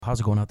How's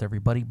it going out there,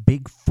 everybody?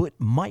 Bigfoot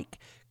Mike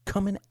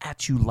coming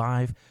at you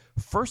live.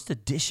 First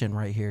edition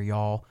right here,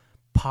 y'all.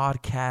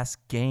 Podcast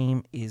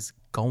game is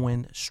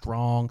going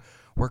strong.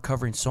 We're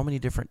covering so many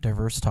different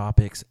diverse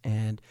topics.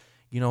 And,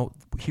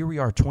 here we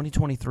are,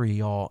 2023,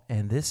 y'all.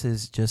 And this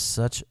is just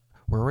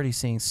we're already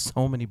seeing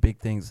so many big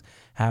things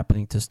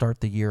happening to start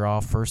the year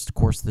off. First, of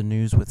course, the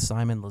news with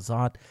Simon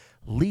Lizotte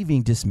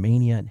leaving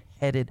Discmania and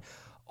headed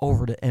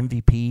over to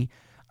MVP.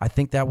 I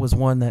think that was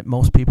one that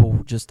most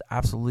people just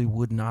absolutely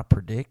would not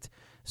predict,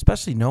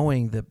 especially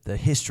knowing the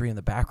history and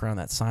the background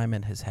that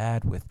Simon has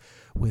had with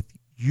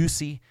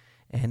UC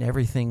and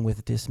everything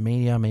with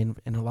Discmania. I mean,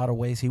 in a lot of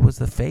ways, he was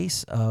the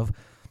face of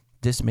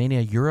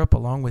Discmania Europe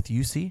along with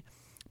UC.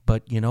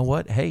 But you know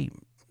what? Hey,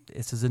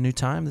 this is a new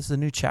time. This is a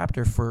new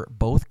chapter for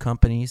both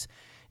companies.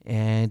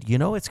 And,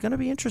 it's going to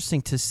be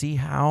interesting to see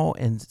how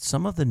and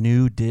some of the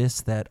new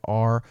discs that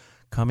are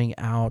coming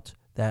out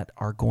that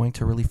are going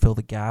to really fill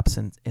the gaps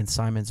in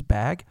Simon's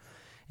bag.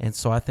 And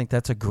so I think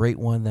that's a great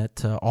one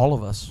that all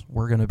of us,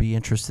 we're going to be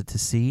interested to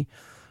see.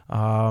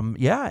 And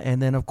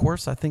then, of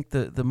course, I think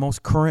the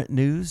most current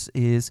news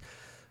is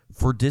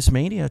for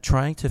Discmania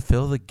trying to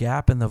fill the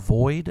gap in the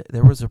void.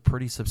 There was a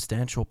pretty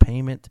substantial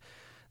payment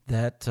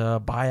that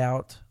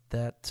buyout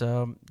that,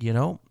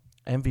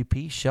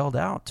 MVP shelled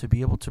out to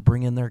be able to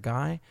bring in their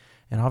guy.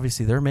 And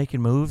obviously they're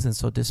making moves. And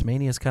so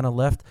Discmania is kind of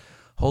left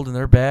holding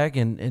their bag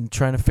and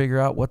trying to figure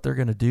out what they're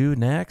going to do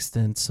next.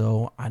 And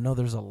so I know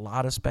there's a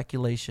lot of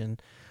speculation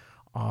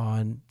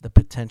on the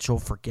potential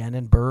for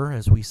Gannon Buhr,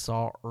 as we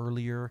saw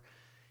earlier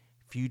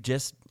a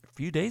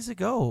few days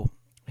ago.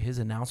 His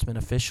announcement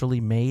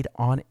officially made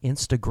on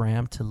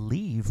Instagram to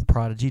leave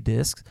Prodigy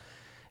Discs.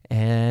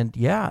 And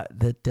yeah,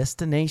 the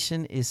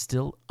destination is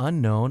still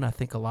unknown. I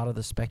think a lot of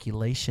the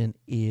speculation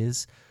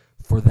is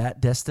for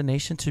that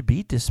destination to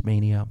be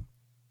Discmania.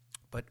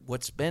 But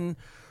what's been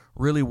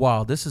really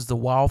wild, this is the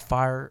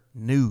wildfire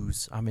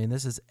news. I mean,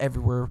 this is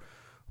everywhere.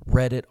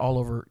 Reddit, all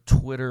over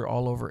Twitter,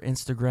 all over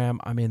Instagram.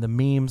 I mean, the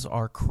memes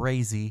are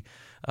crazy.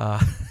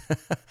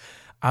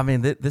 I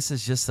mean, this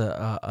is just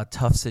a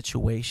tough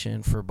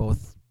situation for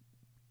both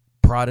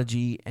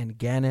Prodigy and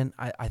Gannon.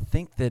 I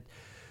think that,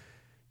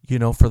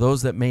 for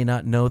those that may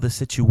not know the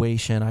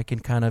situation, I can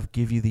kind of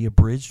give you the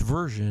abridged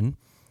version.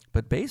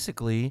 But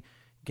basically,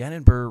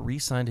 Gannon Buhr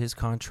re-signed his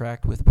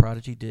contract with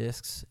Prodigy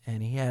Discs,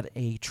 and he had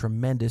a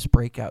tremendous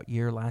breakout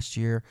year last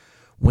year,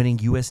 winning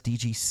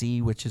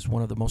USDGC, which is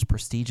one of the most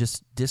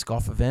prestigious disc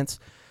golf events.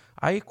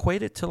 I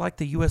equate it to like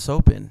the US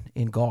Open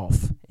in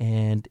golf,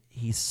 and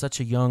he's such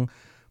a young,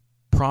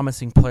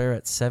 promising player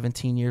at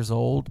 17 years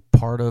old.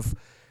 Part of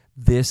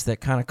this that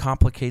kind of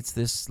complicates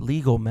this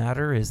legal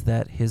matter is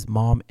that his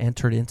mom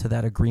entered into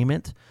that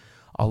agreement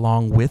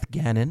along with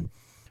Gannon.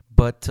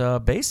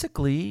 But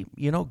basically,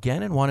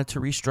 Gannon wanted to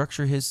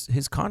restructure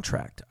his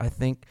contract. I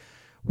think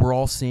we're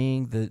all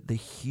seeing the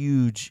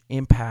huge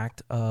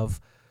impact of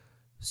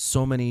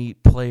so many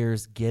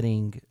players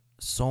getting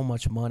so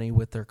much money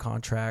with their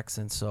contracts.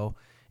 And so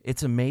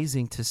it's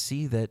amazing to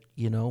see that,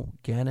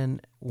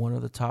 Gannon, one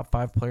of the top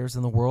 5 players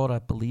in the world, I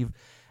believe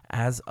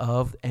as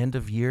of end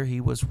of year,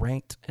 he was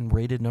ranked and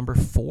rated number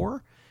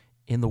 4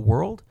 in the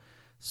world.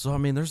 So, I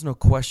mean, there's no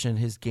question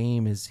his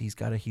game he's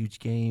got a huge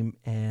game,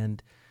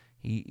 and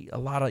a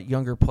lot of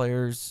younger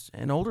players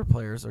and older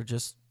players are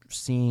just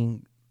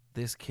seeing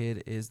this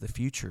kid is the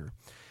future.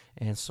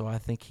 And so I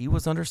think he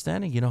was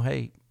understanding,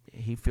 hey,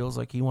 he feels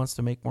like he wants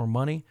to make more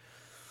money.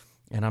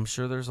 And I'm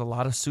sure there's a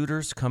lot of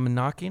suitors coming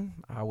knocking.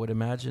 I would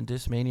imagine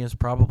Discmania is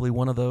probably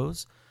one of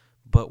those.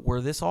 But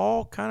where this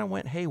all kind of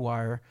went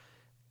haywire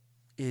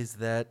is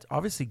that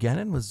obviously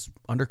Gannon was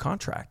under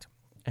contract.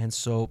 And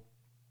so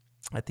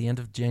at the end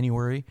of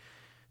January,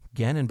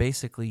 Gannon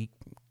basically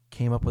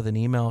came up with an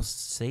email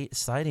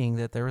citing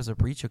that there was a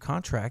breach of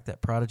contract,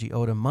 that Prodigy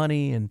owed him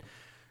money, and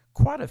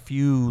quite a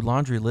few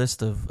laundry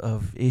list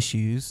of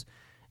issues.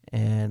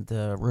 And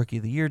Rookie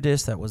of the Year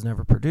disc that was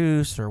never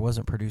produced or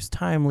wasn't produced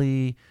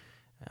timely,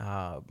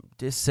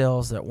 disc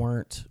sales that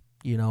weren't,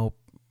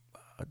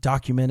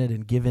 documented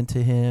and given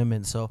to him.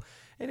 And so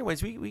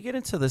anyways, we get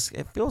into this.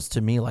 It feels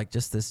to me like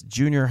just this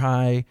junior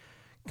high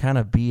kind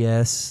of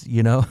BS,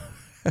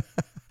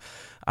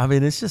 I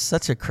mean, it's just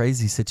such a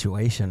crazy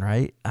situation,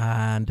 right?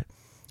 And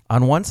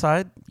on one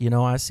side,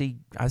 I see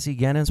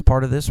Gannon's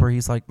part of this where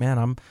he's like,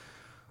 man,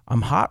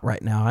 I'm hot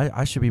right now.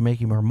 I should be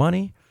making more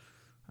money.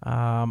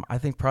 I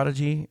think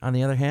Prodigy, on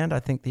the other hand, I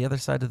think the other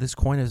side of this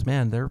coin is,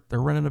 man, they're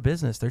running a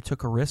business. They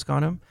took a risk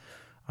on him.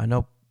 I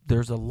know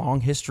there's a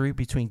long history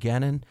between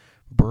Gannon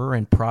Buhr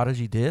and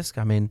Prodigy Disc.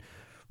 I mean,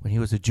 when he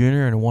was a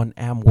junior and won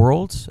AM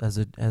Worlds as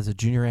a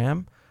junior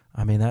AM,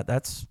 I mean,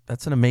 that's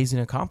an amazing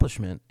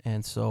accomplishment.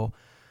 And so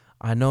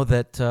I know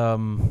that,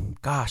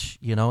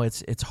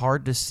 it's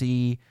hard to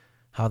see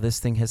how this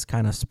thing has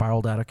kind of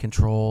spiraled out of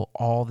control,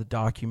 all the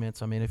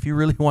documents. I mean, if you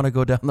really want to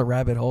go down the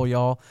rabbit hole,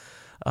 y'all,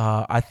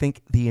 I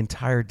think the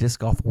entire disc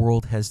golf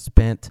world has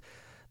spent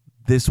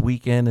this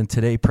weekend and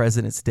today,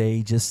 President's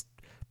Day, just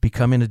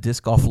becoming a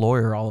disc golf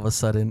lawyer all of a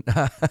sudden.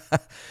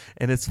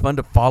 And it's fun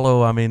to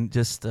follow. I mean,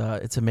 just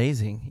it's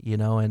amazing,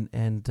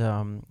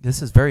 and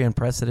this is very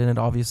unprecedented.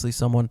 Obviously,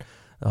 someone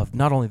of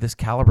not only this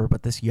caliber,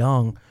 but this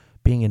young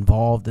being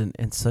involved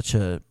in such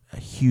a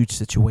huge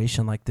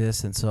situation like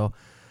this. And so,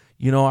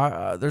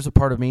 there's a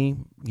part of me,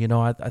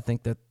 I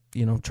think that,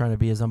 trying to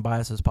be as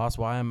unbiased as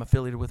possible. I am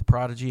affiliated with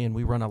Prodigy, and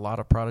we run a lot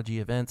of Prodigy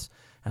events,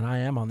 and I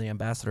am on the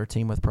ambassador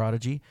team with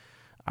Prodigy.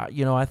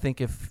 I think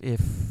if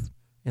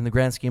in the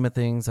grand scheme of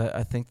things,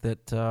 I think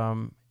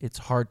that it's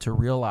hard to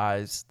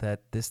realize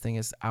that this thing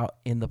is out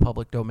in the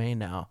public domain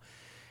now.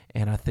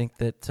 And I think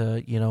that,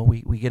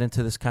 we get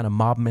into this kind of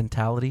mob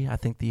mentality. I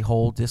think the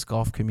whole disc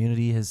golf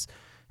community has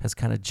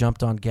kind of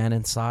jumped on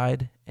Gannon's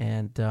side.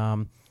 And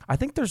I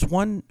think there's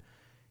one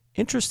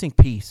interesting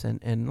piece.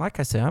 And like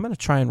I said, I'm going to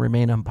try and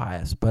remain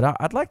unbiased. But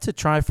I'd like to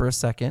try for a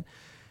second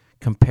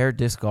compare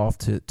disc golf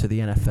to the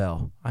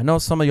NFL. I know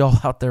some of y'all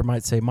out there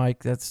might say,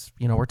 Mike, that's,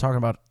 we're talking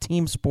about a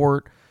team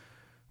sport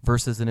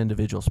versus an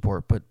individual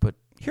sport. But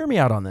hear me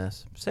out on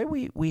this. Say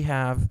we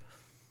have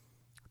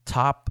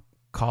top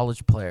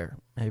college player.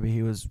 Maybe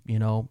he was,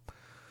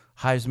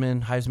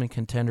 Heisman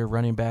contender,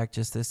 running back,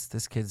 just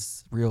this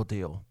kid's real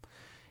deal.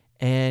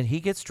 And he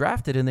gets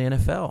drafted in the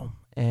NFL.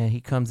 And he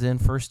comes in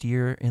first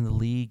year in the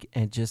league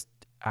and just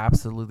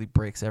absolutely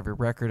breaks every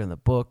record in the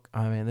book.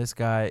 I mean, this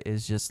guy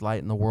is just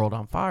lighting the world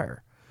on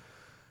fire.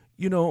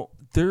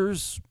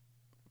 There's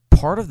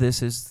part of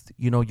this is,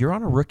 you're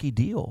on a rookie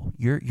deal.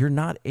 You're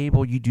not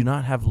able, you do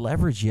not have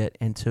leverage yet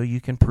until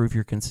you can prove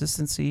your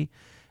consistency,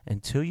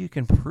 until you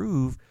can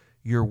prove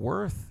your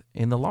worth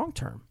in the long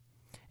term.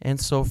 And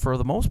so for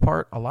the most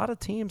part, a lot of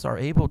teams are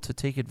able to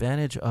take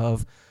advantage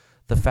of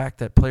the fact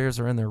that players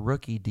are in their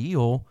rookie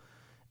deal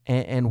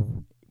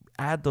and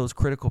add those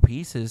critical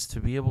pieces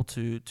to be able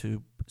to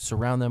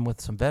surround them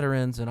with some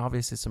veterans and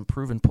obviously some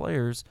proven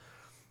players.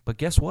 But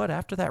guess what?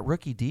 After that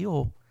rookie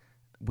deal,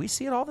 we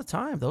see it all the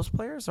time. Those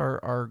players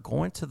are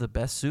going to the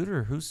best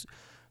suitor, who's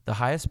the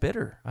highest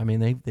bidder. I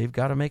mean, they've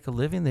got to make a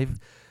living.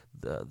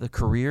 The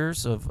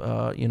careers of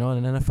an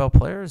NFL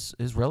player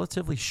is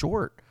relatively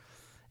short.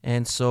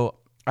 And so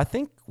I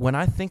think when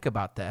I think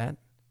about that,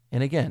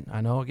 and again,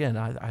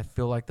 I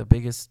feel like the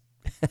biggest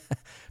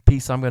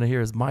piece I'm going to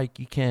hear is, Mike,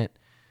 you can't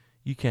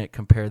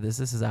compare this.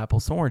 This is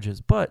apples to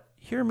oranges. But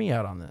hear me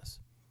out on this.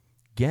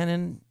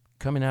 Gannon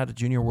coming out of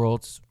Junior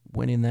Worlds,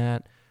 winning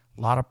that,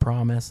 a lot of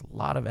promise, a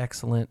lot of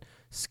excellent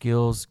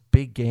skills,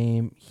 big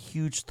game,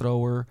 huge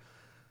thrower.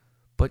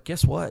 But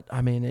guess what?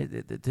 I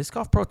mean, the Disc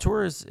Golf Pro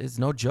Tour is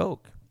no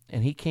joke.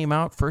 And he came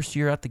out first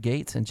year at the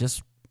gates and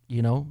just,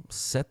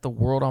 set the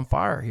world on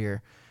fire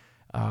here.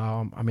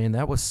 I mean,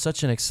 that was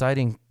such an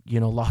exciting,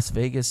 Las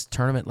Vegas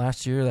tournament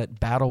last year, that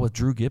battle with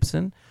Drew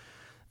Gibson,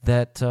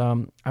 that,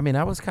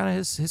 that was kind of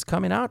his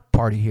coming out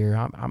party here.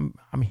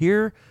 I'm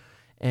here.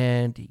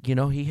 And,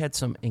 he had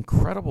some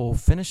incredible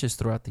finishes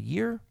throughout the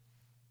year.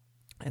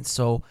 And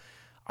so,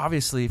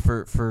 obviously,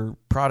 for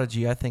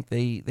Prodigy, I think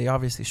they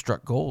obviously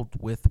struck gold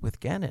with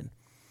Gannon.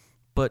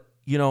 But,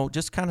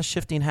 just kind of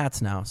shifting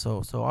hats now.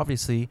 So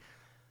obviously,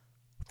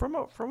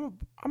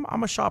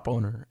 I'm a shop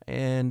owner,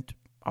 and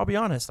I'll be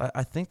honest,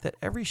 I think that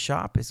every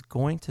shop is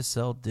going to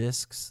sell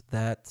discs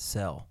that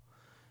sell.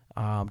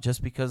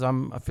 Just because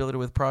I'm affiliated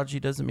with Prodigy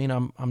doesn't mean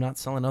I'm not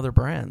selling other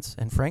brands.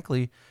 And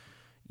frankly,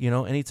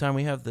 anytime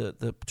we have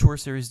the Tour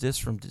Series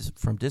discs from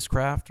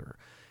Discraft or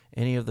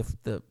any of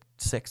the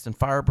Sexton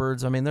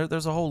Firebirds, I mean,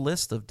 there's a whole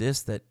list of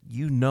discs that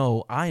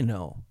I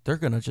know, they're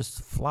going to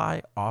just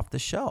fly off the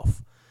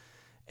shelf.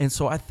 And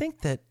so I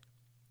think that,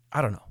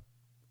 I don't know,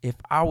 if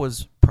I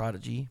was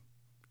Prodigy,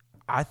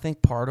 I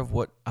think part of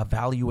what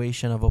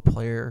evaluation of a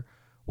player,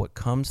 what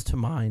comes to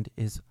mind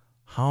is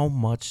how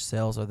much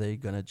sales are they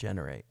going to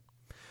generate.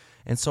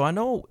 And so I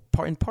know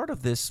part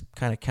of this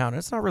kind of counter,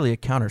 it's not really a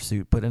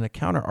countersuit, but in a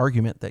counter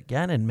argument that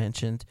Gannon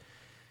mentioned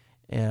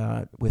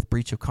with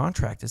breach of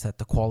contract is that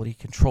the quality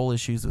control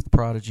issues with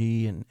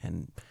Prodigy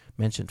and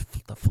mentioned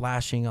the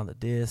flashing on the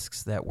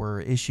discs that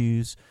were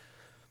issues.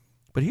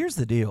 But here's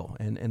the deal,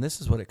 and this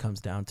is what it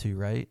comes down to,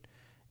 right,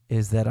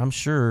 is that I'm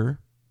sure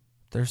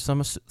there's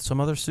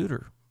some other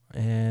suitor,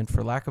 and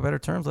for lack of better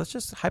terms, let's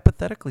just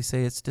hypothetically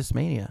say it's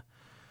Discmania.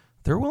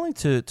 They're willing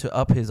to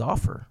up his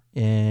offer.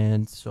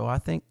 And so I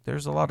think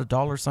there's a lot of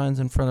dollar signs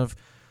in front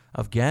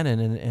of Gannon.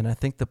 And I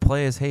think the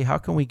play is, hey, how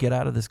can we get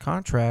out of this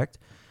contract?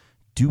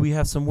 Do we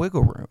have some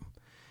wiggle room?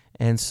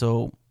 And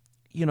so,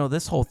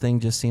 this whole thing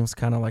just seems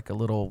kind of like a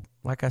little,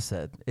 like I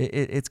said,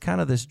 it's kind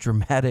of this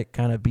dramatic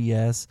kind of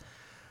BS.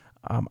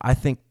 I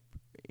think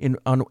in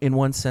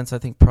one sense, I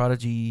think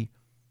Prodigy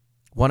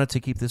wanted to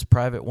keep this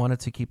private, wanted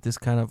to keep this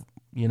kind of,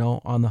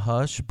 on the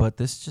hush. But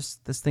this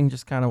thing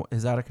just kind of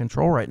is out of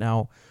control right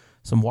now.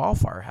 Some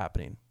wildfire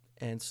happening.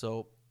 And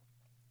so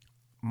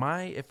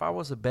if I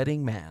was a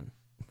betting man,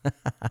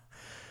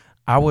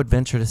 I would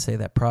venture to say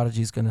that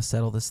Prodigy is going to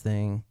settle this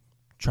thing,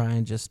 try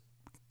and just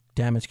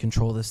damage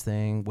control this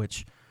thing,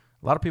 which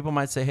a lot of people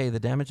might say, hey, the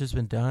damage has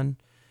been done.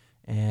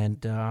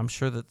 And I'm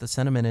sure that the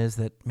sentiment is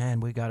that, man,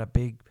 we got a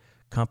big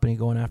company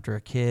going after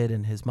a kid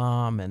and his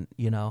mom. And,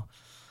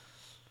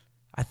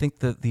 I think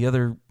the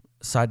other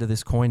side to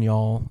this coin,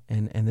 y'all,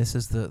 and this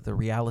is the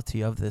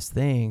reality of this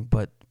thing,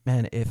 but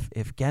man,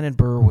 if Gannon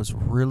Buhr was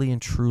really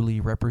and truly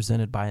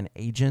represented by an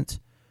agent,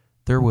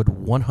 there would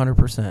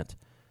 100%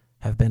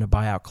 have been a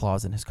buyout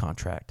clause in his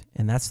contract.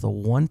 And that's the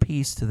one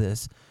piece to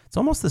this. It's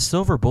almost the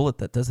silver bullet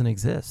that doesn't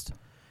exist.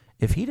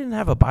 If he didn't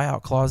have a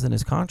buyout clause in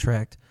his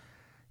contract,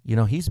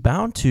 he's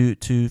bound to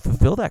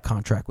fulfill that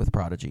contract with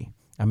Prodigy.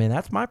 I mean,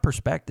 that's my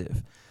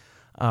perspective.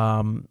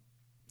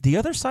 The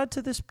other side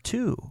to this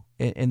too,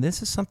 and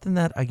this is something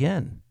that,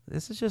 again,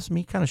 this is just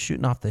me kind of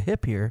shooting off the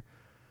hip here,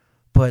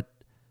 but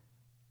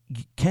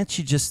can't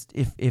you just,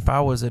 if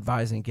I was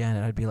advising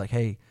Gannon, I'd be like,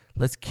 hey,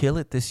 let's kill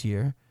it this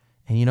year.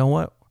 And you know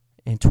what?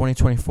 In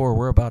 2024,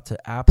 we're about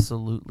to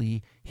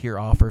absolutely hear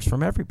offers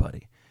from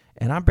everybody.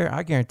 And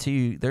I guarantee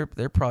you there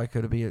probably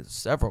could be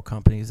several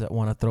companies that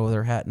want to throw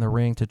their hat in the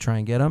ring to try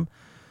and get him.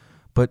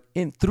 But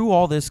through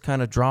all this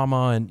kind of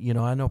drama, and,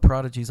 I know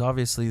Prodigy's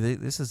obviously,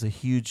 this is a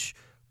huge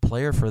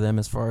player for them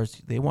as far as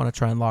they want to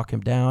try and lock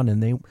him down.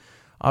 And they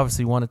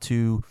obviously wanted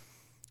to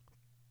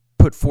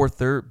put forth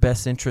their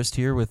best interest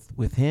here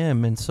with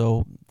him. And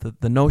so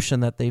the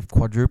notion that they've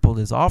quadrupled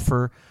his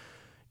offer,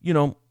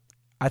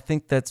 I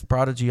think that's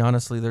Prodigy.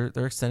 Honestly,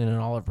 they're extending an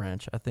olive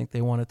branch. I think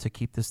they wanted to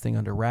keep this thing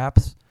under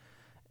wraps.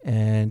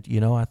 And,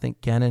 I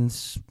think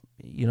Gannon's,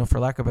 for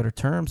lack of better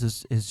terms,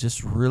 is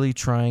just really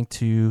trying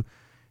to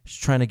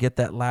get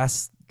that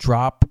last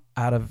drop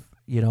out of,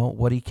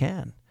 what he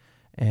can.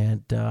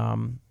 And,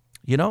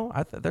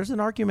 there's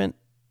an argument,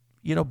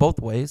 both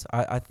ways.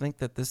 I think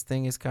that this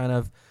thing is kind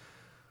of,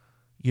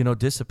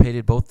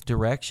 dissipated both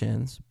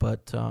directions,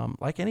 but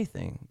like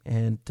anything.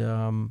 And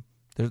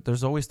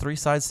there's always three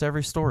sides to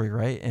every story,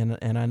 right?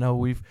 And I know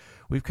we've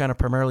kind of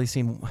primarily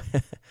seen,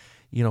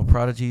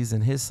 Prodigy's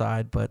and his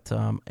side, but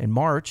in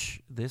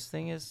March, this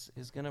thing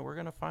we're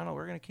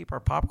gonna keep our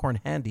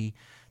popcorn handy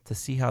to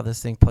see how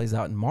this thing plays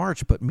out in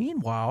March. But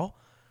meanwhile,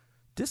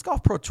 Disc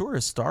Golf Pro Tour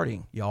is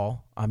starting,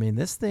 y'all. I mean,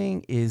 this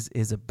thing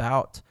is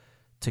about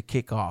to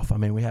kick off. I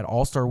mean, we had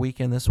All-Star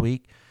Weekend this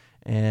week,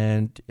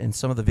 and in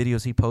some of the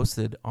videos he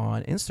posted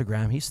on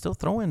Instagram, he's still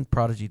throwing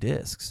Prodigy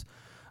discs.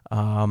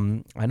 I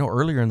know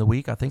earlier in the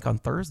week, I think on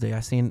Thursday,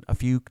 I seen a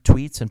few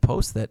tweets and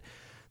posts that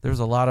there's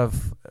a lot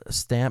of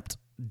stamped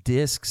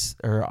discs,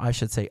 or I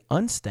should say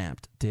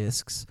unstamped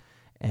discs,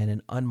 and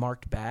an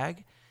unmarked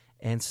bag.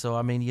 And so,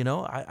 I mean,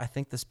 I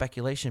think the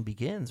speculation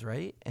begins,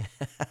 right?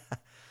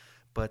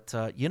 But,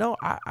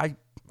 I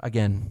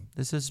again,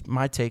 this is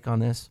my take on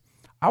this.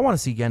 I want to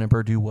see Gannon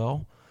Buhr do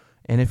well.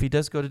 And if he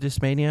does go to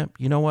Discmania,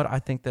 you know what? I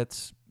think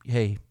that's,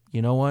 hey,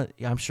 you know what?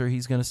 I'm sure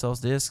he's going to sell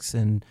discs,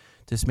 and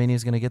Discmania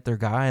is going to get their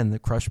guy, and the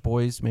Crush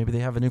Boys, maybe they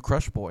have a new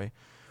Crush Boy.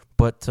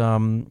 But,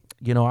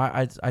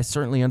 I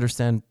certainly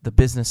understand the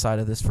business side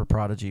of this for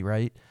Prodigy,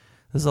 right?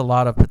 There's a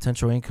lot of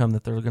potential income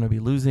that they're going to be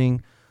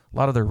losing, a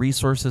lot of their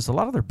resources, a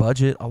lot of their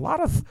budget, a lot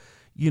of,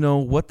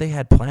 what they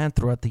had planned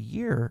throughout the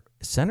year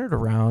centered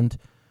around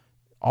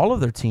all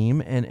of their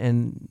team,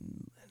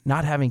 and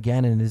not having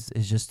Gannon is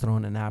just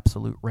throwing an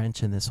absolute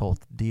wrench in this whole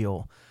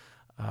deal.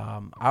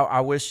 I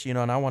wish, and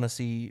I want to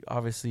see,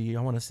 obviously,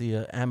 I want to see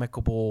an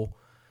amicable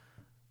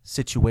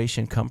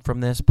situation come from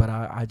this, but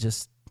I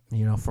just,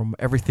 from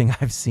everything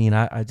I've seen,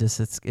 I just,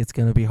 it's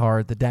going to be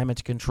hard. The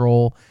damage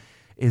control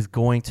is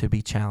going to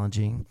be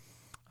challenging.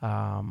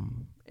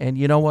 And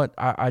you know what?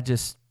 I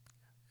just,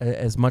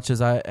 as much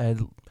as I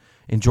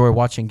enjoy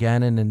watching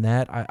Gannon and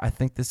that, I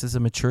think this is a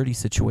maturity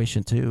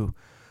situation too.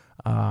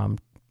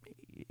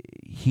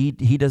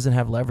 He doesn't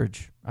have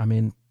leverage. I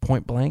mean,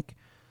 point blank,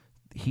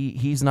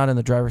 he's not in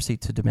the driver's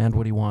seat to demand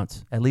what he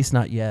wants, at least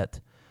not yet.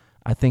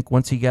 I think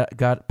once he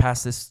got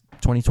past this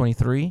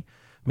 2023,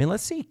 I mean,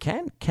 let's see,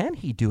 can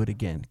he do it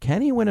again?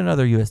 Can he win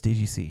another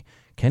USDGC?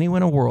 Can he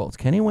win a World?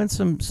 Can he win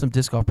some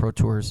Disc Golf Pro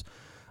Tours?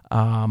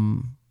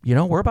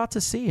 We're about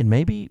to see, and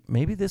maybe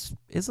this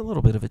is a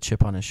little bit of a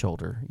chip on his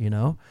shoulder,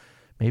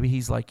 Maybe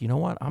he's like, you know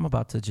what, I'm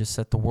about to just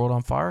set the world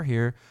on fire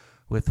here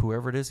with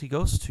whoever it is he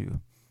goes to.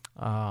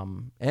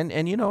 I've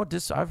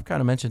kind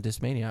of mentioned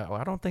Discmania.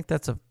 I don't think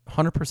that's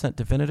 100%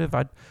 definitive.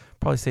 I'd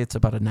probably say it's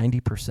about a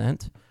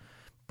 90%.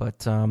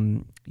 But,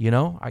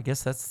 I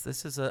guess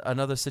this is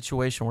another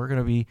situation. We're going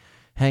to be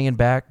hanging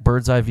back,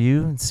 bird's eye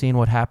view, and seeing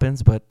what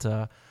happens. But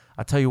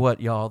I'll tell you what,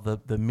 y'all,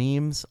 the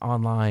memes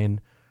online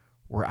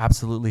were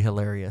absolutely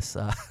hilarious.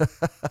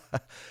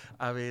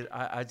 I mean,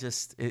 I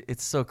just,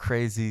 it's so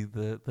crazy,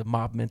 the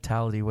mob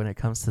mentality when it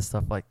comes to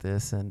stuff like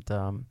this. And,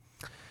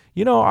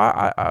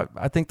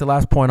 I think the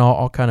last point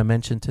I'll kind of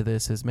mention to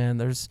this is, man,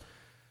 there's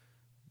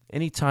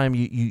anytime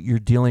you're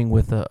dealing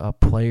with a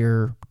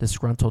player,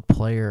 disgruntled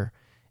player,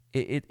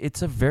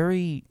 it's a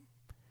very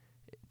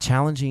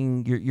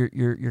challenging.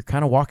 You're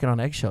kind of walking on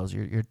eggshells.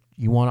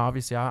 You want,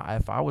 obviously,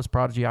 if I was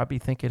Prodigy, I'd be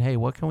thinking, hey,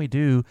 what can we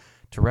do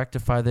to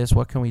rectify this?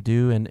 What can we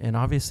do? And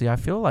obviously, I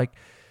feel like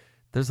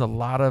there's a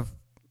lot of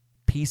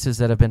pieces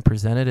that have been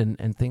presented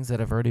and things that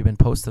have already been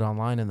posted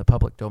online in the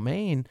public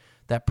domain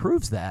that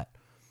proves that.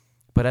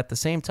 But at the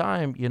same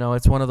time,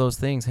 it's one of those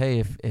things,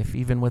 hey, if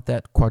even with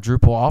that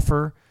quadruple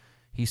offer,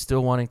 he's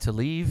still wanting to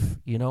leave,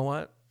 you know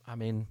what? I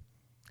mean,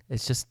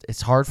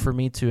 it's hard for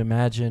me to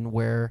imagine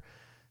where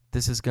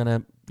this is going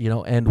to,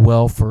 end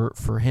well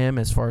for him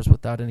as far as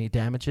without any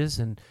damages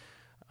and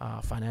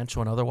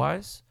financial and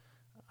otherwise.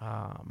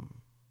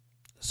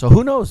 So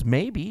who knows?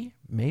 Maybe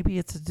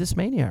it's a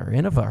Discmania or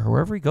Innova or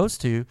whoever he goes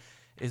to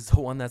is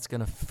the one that's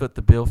going to foot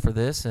the bill for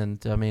this.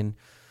 And I mean,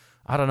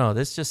 I don't know.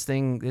 This just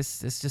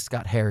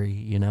got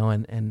hairy,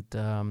 and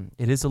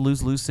it is a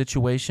lose-lose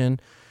situation.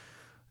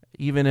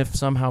 Even if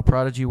somehow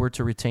Prodigy were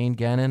to retain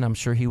Gannon, I'm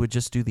sure he would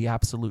just do the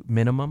absolute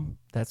minimum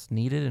that's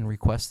needed and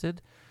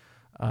requested.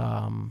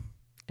 And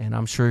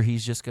I'm sure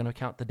he's just going to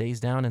count the days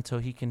down until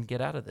he can get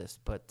out of this.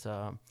 But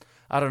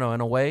I don't know.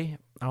 In a way,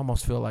 I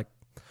almost feel like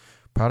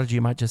Prodigy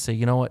might just say,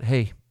 you know what,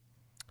 hey,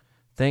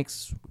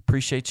 thanks,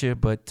 appreciate you,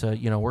 but,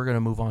 we're going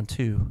to move on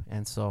too.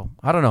 And so,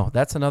 I don't know.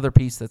 That's another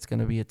piece that's going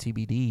to be a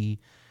TBD,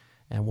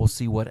 and we'll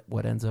see what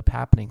ends up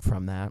happening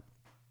from that.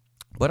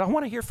 But I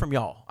want to hear from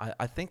y'all.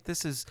 I think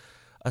this is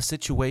a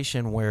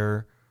situation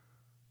where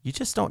you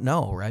just don't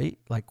know, right?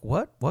 Like,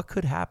 what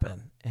could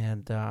happen?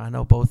 And I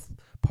know both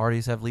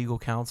parties have legal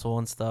counsel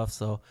and stuff,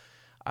 so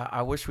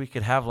I wish we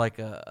could have like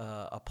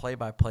a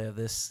play-by-play of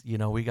this.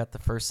 We got the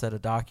first set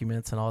of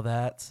documents and all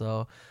that,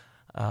 so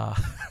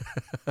I'm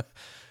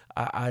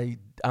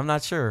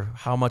not sure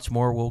how much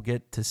more we'll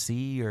get to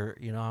see, or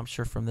I'm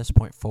sure from this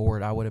point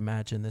forward, I would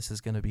imagine this is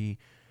going to be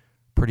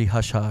pretty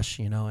hush-hush,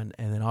 and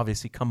then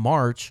obviously come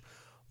March,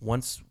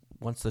 once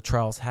the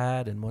trial's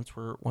had and once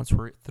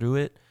we're through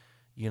it,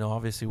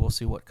 obviously we'll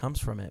see what comes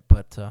from it.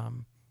 But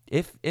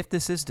if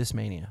this is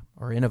Discmania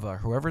or Innova or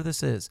whoever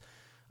this is,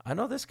 I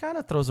know this kind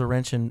of throws a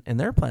wrench in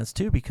their plans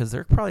too, because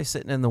they're probably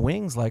sitting in the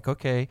wings like,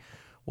 okay,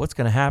 what's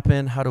going to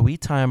happen? How do we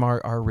time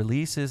our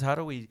releases? How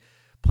do we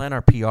plan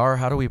our PR?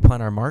 How do we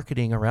plan our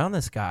marketing around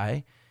this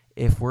guy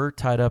if we're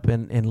tied up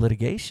in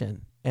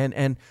litigation?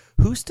 And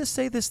who's to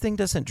say this thing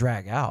doesn't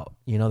drag out?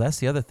 That's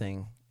the other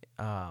thing.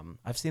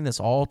 I've seen this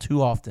all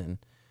too often.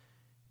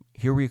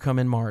 Here we come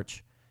in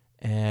March,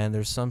 and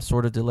there's some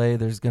sort of delay.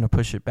 There's going to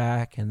push it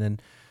back, and then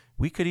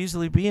we could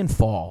easily be in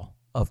fall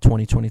of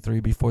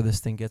 2023 before this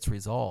thing gets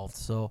resolved.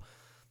 So,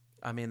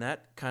 I mean,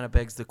 that kind of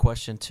begs the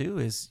question too,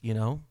 is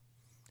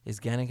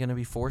Gannon going to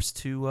be forced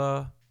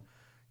to,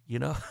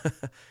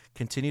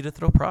 continue to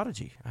throw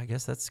Prodigy? I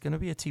guess that's going to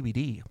be a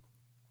TBD.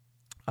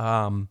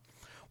 One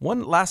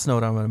last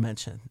note I'm going to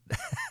mention,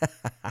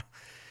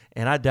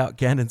 and I doubt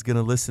Gannon's going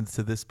to listen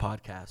to this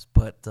podcast,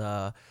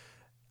 but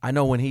I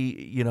know when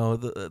he,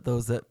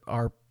 those that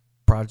are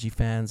Prodigy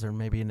fans, or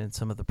maybe in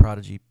some of the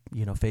Prodigy,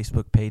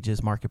 Facebook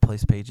pages,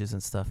 marketplace pages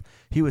and stuff,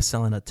 he was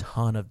selling a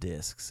ton of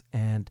discs.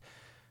 And,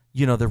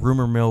 the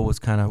rumor mill was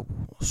kind of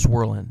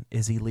swirling.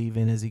 Is he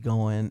leaving? Is he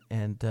going?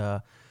 And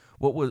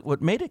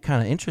what made it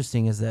kind of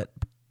interesting is that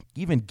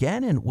even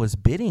Gannon was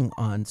bidding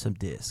on some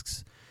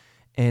discs.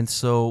 And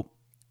so,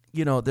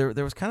 there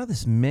was kind of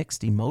this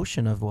mixed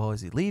emotion of, well,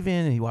 is he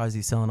leaving? Why is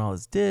he selling all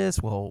his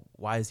discs? Well,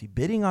 why is he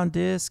bidding on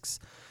discs?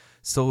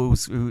 So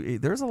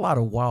there's a lot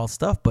of wild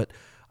stuff, but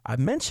I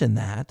mentioned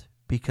that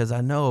because I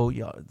know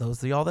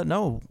those of y'all that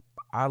know,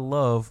 I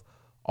love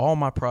all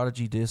my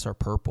Prodigy discs are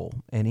purple,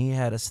 and he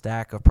had a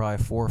stack of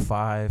probably 4 or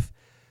 5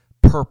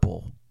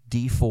 purple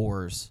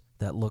D4s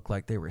that looked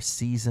like they were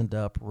seasoned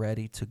up,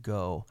 ready to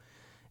go.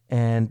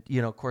 And,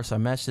 of course, I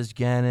messaged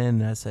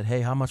Gannon, and I said, hey,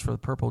 how much for the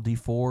purple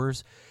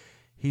D4s?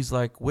 He's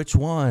like, which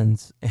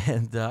ones?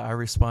 And I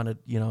responded,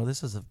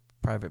 this is a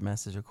private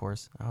message, of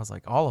course. I was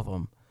like, all of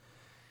them.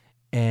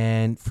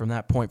 And from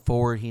that point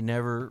forward, he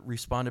never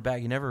responded back.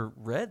 He never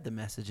read the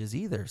messages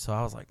either. So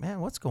I was like,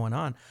 man, what's going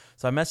on?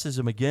 So I messaged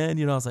him again.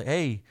 I was like,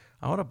 hey,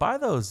 I want to buy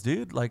those,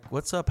 dude. Like,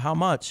 what's up? How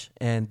much?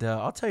 And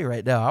I'll tell you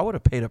right now, I would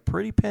have paid a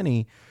pretty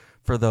penny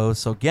for those.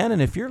 So Gannon,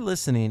 if you're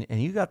listening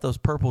and you got those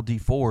purple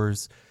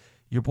D4s,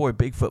 your boy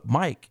Bigfoot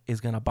Mike is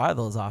going to buy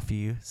those off of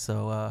you.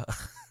 So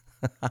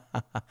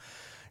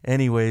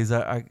anyways,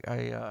 I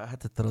had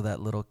to throw that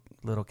little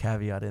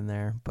caveat in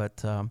there.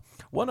 But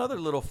one other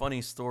little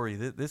funny story.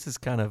 This is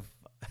kind of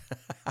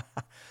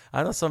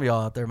I know some of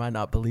y'all out there might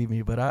not believe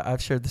me, but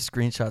I've shared the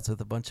screenshots with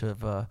a bunch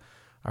of our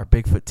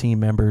Bigfoot team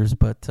members.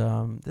 But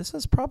this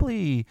is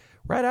probably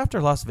right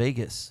after Las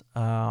Vegas.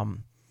 Of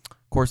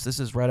course, this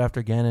is right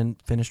after Gannon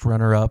finished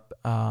runner-up.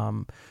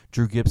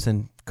 Drew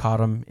Gibson caught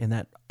him in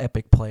that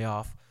epic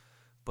playoff.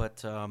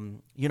 But,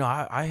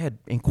 I had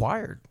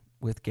inquired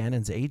with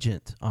Gannon's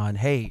agent on,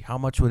 hey, how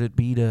much would it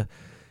be to,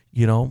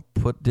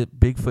 put the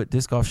Bigfoot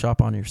Disc Golf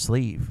Shop on your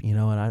sleeve,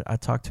 and I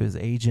talked to his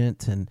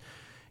agent, and,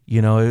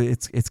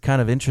 it's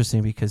kind of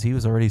interesting because he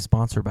was already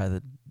sponsored by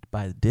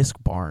the Disc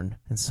Barn.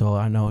 And so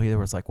I know he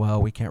was like,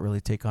 well, we can't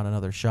really take on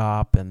another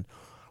shop, and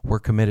we're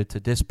committed to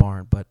Disc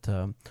Barn. But,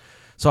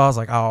 so I was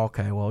like, oh,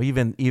 okay, well,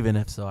 even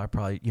if so, I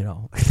probably,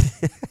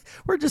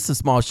 we're just a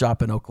small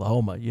shop in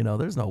Oklahoma,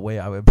 there's no way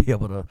I would be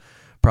able to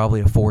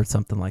probably afford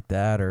something like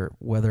that, or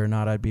whether or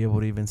not I'd be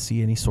able to even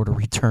see any sort of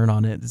return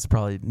on it. It's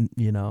probably,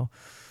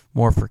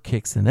 more for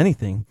kicks than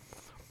anything.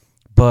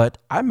 But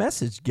I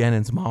messaged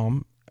Gannon's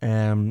mom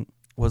and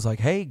was like,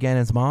 hey,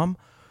 Gannon's mom,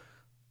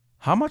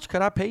 how much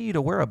could I pay you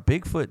to wear a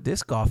Bigfoot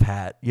disc golf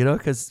hat?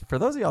 Because for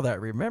those of y'all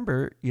that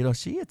remember,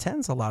 she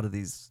attends a lot of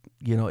these,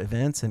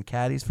 events and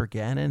caddies for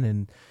Gannon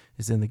and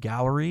is in the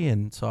gallery.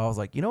 And so I was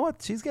like, you know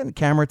what? She's getting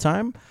camera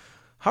time.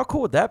 How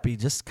cool would that be?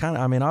 Just kind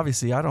of,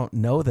 obviously I don't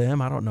know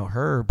them. I don't know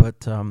her,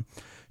 but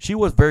she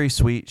was very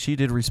sweet. She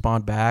did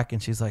respond back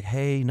and she's like,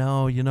 hey,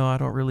 no, I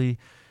don't really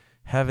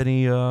have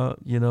any,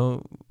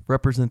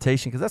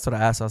 representation. Because that's what I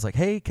asked. I was like,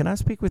 hey, can I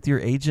speak with your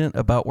agent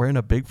about wearing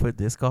a Bigfoot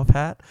disc golf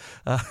hat?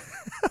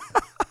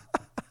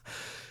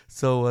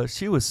 So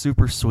she was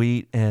super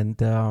sweet. And,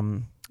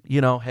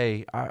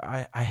 hey,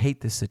 I hate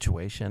this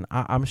situation.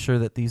 I'm sure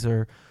that these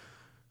are,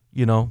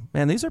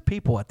 these are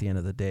people at the end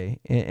of the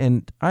day.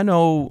 And I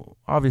know,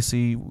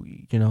 obviously,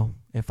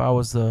 if I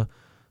was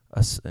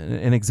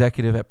an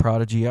executive at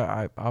Prodigy,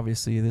 I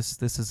obviously this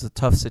is a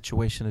tough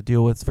situation to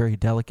deal with. It's very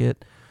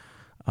delicate.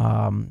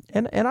 And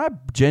I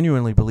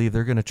genuinely believe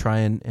they're going to try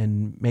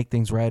and make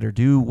things right or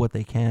do what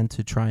they can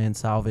to try and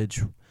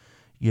salvage,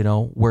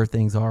 where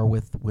things are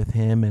with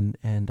him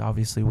and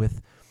obviously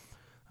with,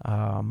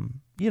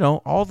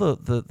 all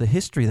the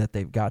history that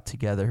they've got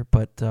together.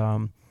 But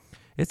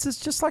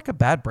it's just like a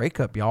bad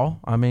breakup, y'all.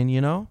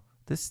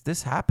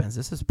 This happens.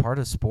 This is part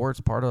of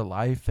sports, part of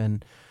life.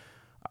 And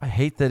I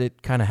hate that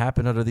it kind of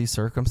happened under these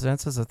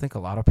circumstances. I think a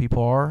lot of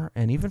people are.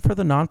 And even for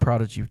the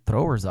non-Prodigy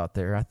throwers out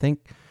there, I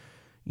think,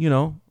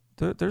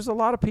 there's a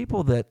lot of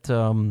people that,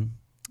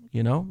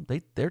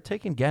 they're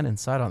taking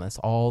Gannon's side on this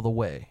all the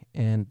way.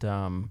 And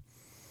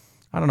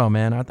I don't know,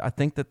 man. I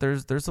think that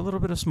there's a little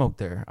bit of smoke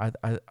there.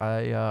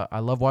 I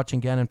love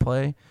watching Gannon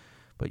play.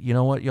 But you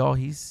know what, y'all?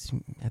 He's,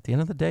 at the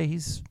end of the day,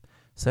 he's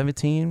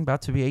 17,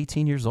 about to be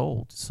 18 years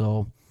old.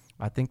 So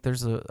I think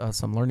there's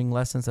some learning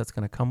lessons that's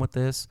going to come with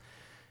this.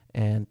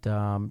 And,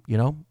 gosh,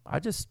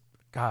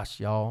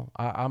 y'all,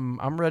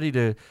 I'm ready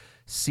to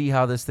see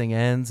how this thing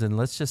ends, and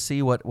let's just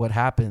see what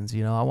happens.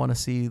 I want to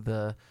see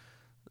the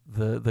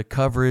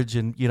coverage,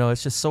 and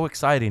it's just so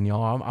exciting,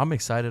 y'all. I'm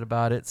excited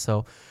about it.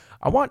 So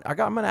I'm going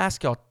to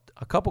ask y'all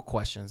a couple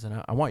questions,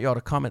 and I want y'all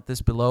to comment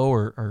this below,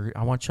 or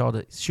I want y'all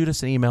to shoot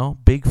us an email,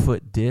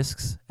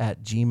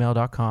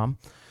 bigfootdiscs@gmail.com,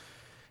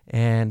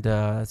 and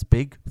that's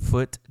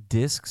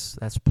bigfootdiscs,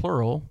 that's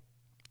plural,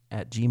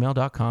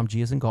 @gmail.com.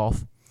 G as in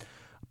golf.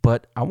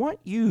 But I want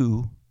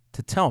you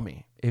to tell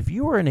me, if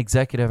you were an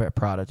executive at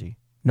Prodigy,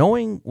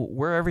 knowing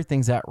where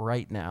everything's at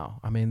right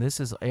now. This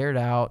is aired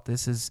out.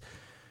 This is,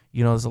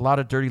 there's a lot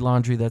of dirty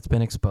laundry that's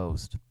been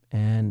exposed.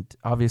 And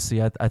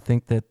obviously, I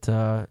think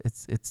that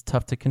it's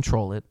tough to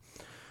control it.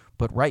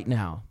 But right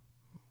now,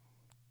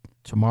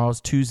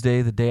 tomorrow's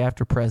Tuesday, the day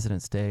after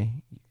President's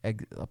Day.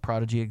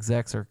 Prodigy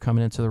execs are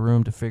coming into the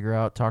room to figure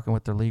out, talking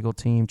with their legal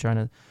team, trying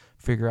to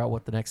figure out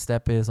what the next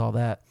step is, all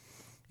that.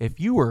 If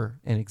you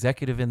were an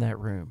executive in that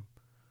room,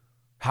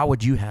 how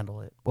would you handle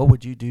it? What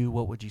would you do?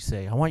 What would you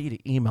say? I want you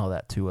to email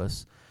that to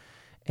us.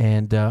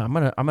 And I'm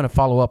gonna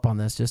follow up on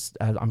this. Just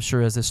I'm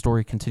sure as this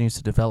story continues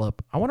to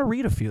develop, I want to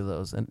read a few of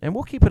those, and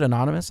we'll keep it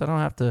anonymous. I don't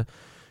have to,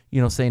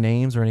 say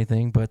names or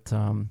anything. But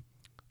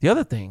the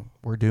other thing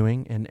we're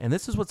doing, and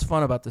this is what's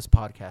fun about this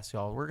podcast,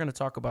 y'all. We're gonna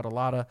talk about a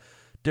lot of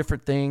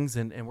different things,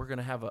 and we're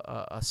gonna have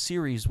a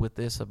series with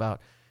this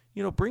about,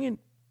 bringing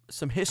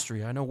some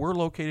history. I know we're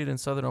located in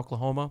Southern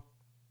Oklahoma.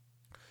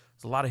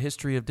 There's a lot of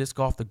history of disc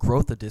golf, the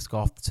growth of disc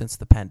golf since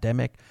the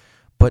pandemic.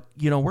 But,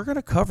 we're going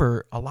to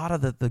cover a lot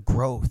of the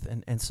growth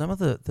and some of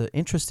the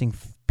interesting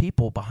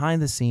people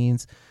behind the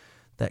scenes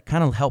that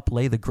kind of help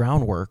lay the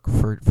groundwork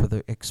for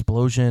the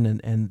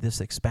explosion and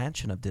this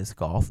expansion of disc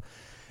golf.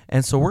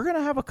 And so we're going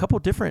to have a couple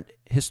different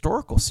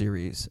historical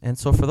series. And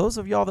so for those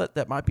of y'all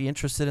that might be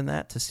interested in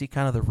that, to see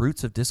kind of the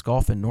roots of disc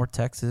golf in North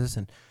Texas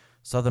and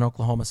Southern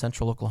Oklahoma,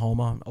 Central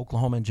Oklahoma, and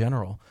Oklahoma in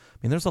general.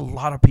 There's a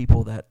lot of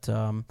people that,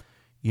 I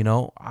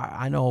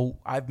know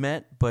I've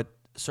met, but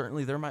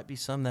certainly there might be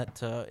some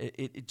that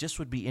it just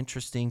would be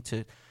interesting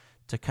to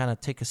kind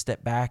of take a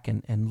step back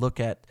and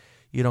look at,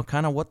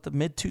 kind of what the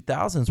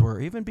mid-2000s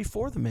were, even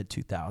before the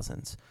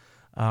mid-2000s.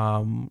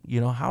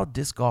 How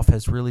disc golf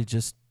has really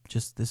just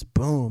this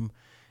boom.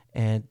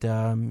 And,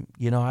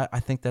 I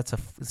think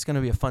it's going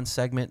to be a fun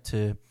segment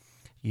to,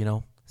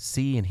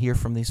 see and hear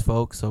from these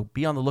folks. So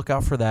be on the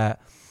lookout for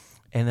that.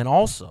 And then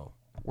also,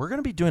 we're going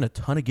to be doing a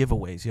ton of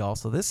giveaways, y'all.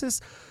 So this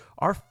is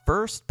our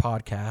first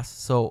podcast.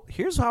 So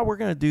here's how we're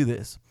going to do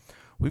this.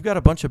 We've got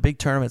a bunch of big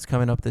tournaments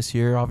coming up this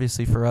year.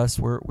 Obviously for us,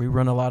 we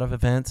run a lot of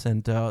events.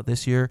 And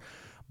this year,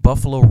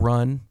 Buffalo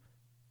Run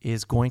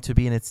is going to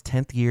be in its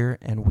 10th year.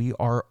 And we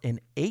are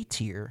in A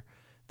tier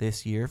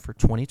this year for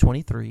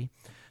 2023.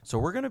 So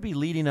we're going to be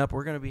leading up.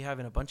 We're going to be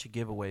having a bunch of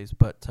giveaways.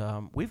 But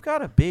we've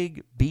got a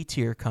big B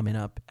tier coming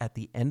up at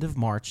the end of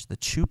March, the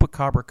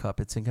Chupacabra Cup.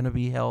 It's going to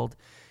be held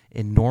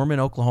in Norman,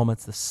 Oklahoma.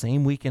 It's the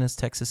same weekend as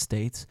Texas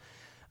State's.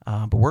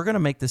 But we're going to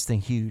make this thing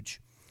huge.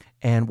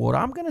 And what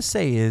I'm going to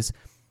say is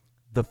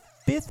the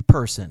fifth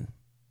person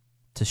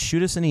to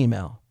shoot us an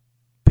email,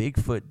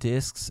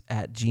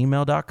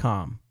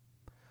 bigfootdiscs@gmail.com.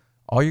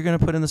 All you're going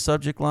to put in the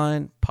subject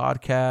line,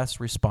 podcast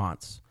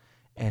response.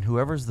 And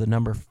whoever's the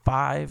number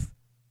 5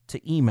 to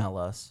email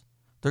us,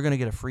 they're going to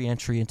get a free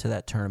entry into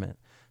that tournament.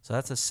 So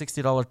that's a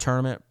 $60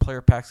 tournament.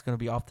 Player pack's going to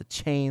be off the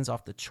chains,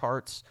 off the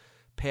charts.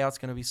 Payout's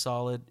going to be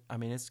solid. I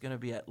mean, it's going to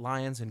be at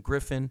Lions and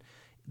Griffin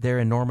there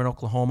in Norman,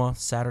 Oklahoma.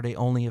 Saturday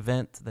only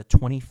event, the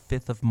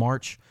 25th of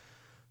March.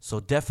 So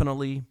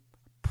definitely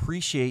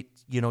appreciate,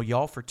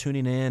 y'all for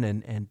tuning in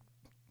and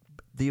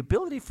the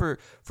ability for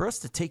us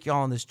to take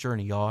y'all on this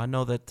journey, y'all. I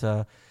know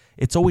that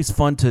it's always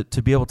fun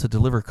to be able to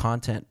deliver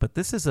content, but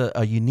this is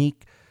a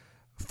unique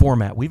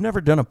format. We've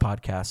never done a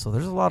podcast, so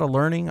there's a lot of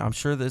learning. I'm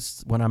sure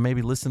when I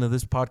maybe listen to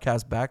this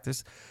podcast back,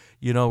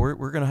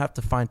 we're going to have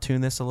to fine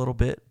tune this a little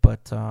bit,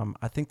 but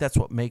I think that's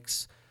what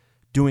makes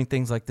doing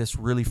things like this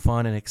really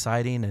fun and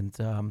exciting.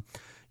 And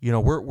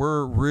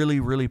we're really,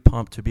 really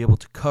pumped to be able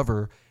to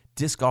cover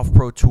Disc Golf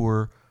Pro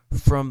Tour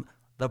from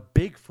the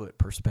Bigfoot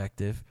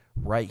perspective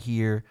right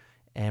here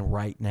and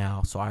right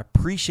now. So I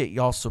appreciate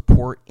y'all's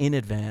support in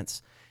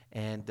advance,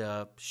 and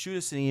shoot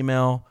us an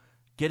email,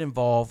 get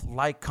involved,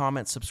 like,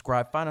 comment,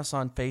 subscribe, find us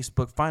on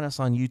Facebook, find us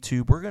on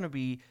YouTube. We're going to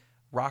be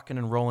rocking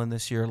and rolling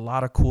this year. A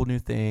lot of cool new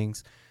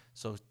things.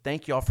 So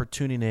thank y'all for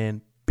tuning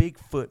in.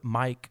 Bigfoot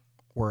Mike,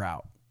 we're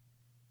out.